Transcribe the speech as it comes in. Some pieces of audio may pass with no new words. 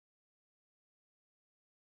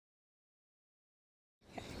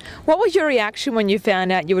What was your reaction when you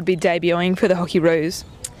found out you would be debuting for the Hockey Roos?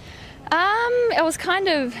 It was kind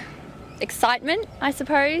of excitement, I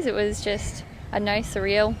suppose. It was just, I don't know,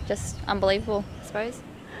 surreal, just unbelievable, I suppose.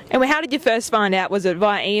 And how did you first find out? Was it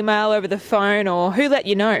via email, over the phone, or who let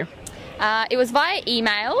you know? It was via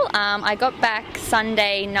email. I got back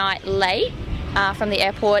Sunday night late from the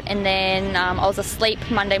airport, and then I was asleep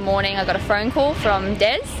Monday morning. I got a phone call from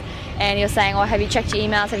Des, and he was saying, oh, have you checked your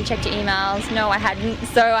emails? Have you checked your emails? No, I hadn't.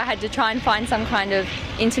 So I had to try and find some kind of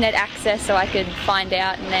internet access so I could find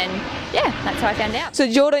out, and then, yeah, that's how I found out. So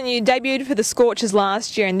Jordyn, you debuted for the Scorchers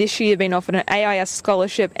last year, and this year you've been offered an AIS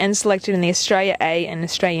scholarship and selected in the Australia A and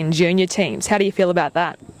Australian junior teams. How do you feel about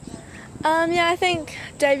that? Yeah, I think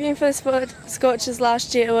debuting for the Scorchers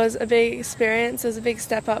last year was a big experience. It was a big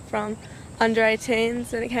step up from under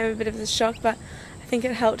 18s, and it came a bit of a shock, but I think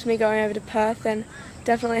it helped me going over to Perth, and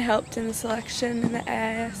definitely helped in the selection in the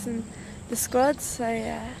AIS and the squads, so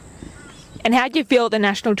yeah. And how did you feel at the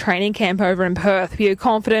national training camp over in Perth? Were you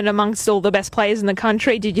confident amongst all the best players in the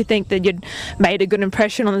country? Did you think that you'd made a good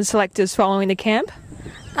impression on the selectors following the camp?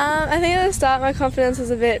 I think at the start my confidence was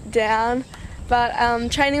a bit down, but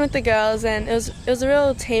training with the girls, and it was a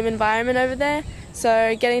real team environment over there,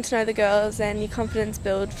 so getting to know the girls and your confidence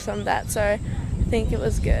build from that, so I think it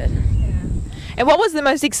was good. And what was the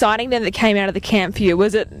most exciting then that came out of the camp for you?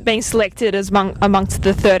 Was it being selected as amongst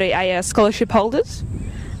the 30 AIS scholarship holders?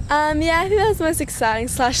 Yeah, I think that was the most exciting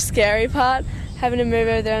 / scary part, having to move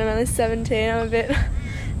over there and I'm only 17. I'm a bit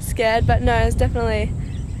scared, but no, it was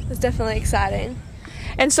definitely exciting.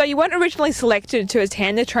 And so you weren't originally selected to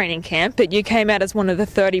attend the training camp, but you came out as one of the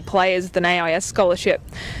 30 players with an AIS scholarship.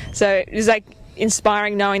 So is that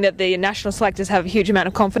inspiring, knowing that the national selectors have a huge amount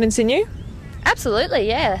of confidence in you? Absolutely,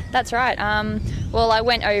 yeah, that's right. Well, I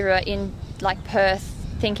went over in Perth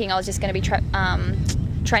thinking I was just going to be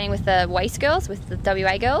training with the Waste girls, with the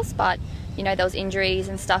WA girls, but you know, there was injuries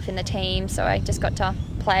and stuff in the team, so I just got to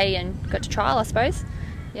play and got to trial, I suppose.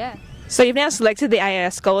 Yeah. So you've now selected the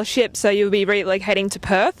AIS scholarship, so you'll be relocating to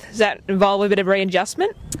Perth. Does that involve a bit of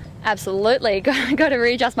readjustment? Absolutely, got to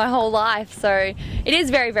readjust my whole life. So it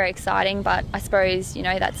is very, very exciting, but I suppose, you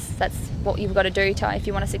know, that's what you've got to do if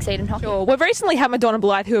you want to succeed in hockey. Sure. We've recently had Madonna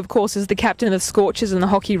Blythe, who of course is the captain of the Scorchers and the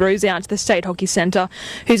Hockey Roos, out to the State Hockey Centre,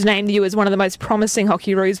 who's named you as one of the most promising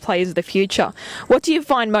Hockey Roos players of the future. What do you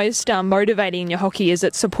find most motivating in your hockey? Is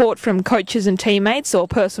it support from coaches and teammates or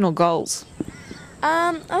personal goals?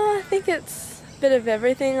 I think it's a bit of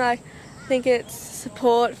everything. I think it's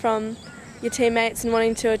support from your teammates and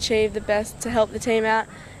wanting to achieve the best to help the team out,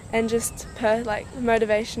 and just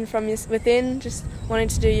motivation from within, just wanting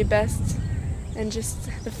to do your best and just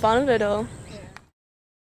the fun of it all.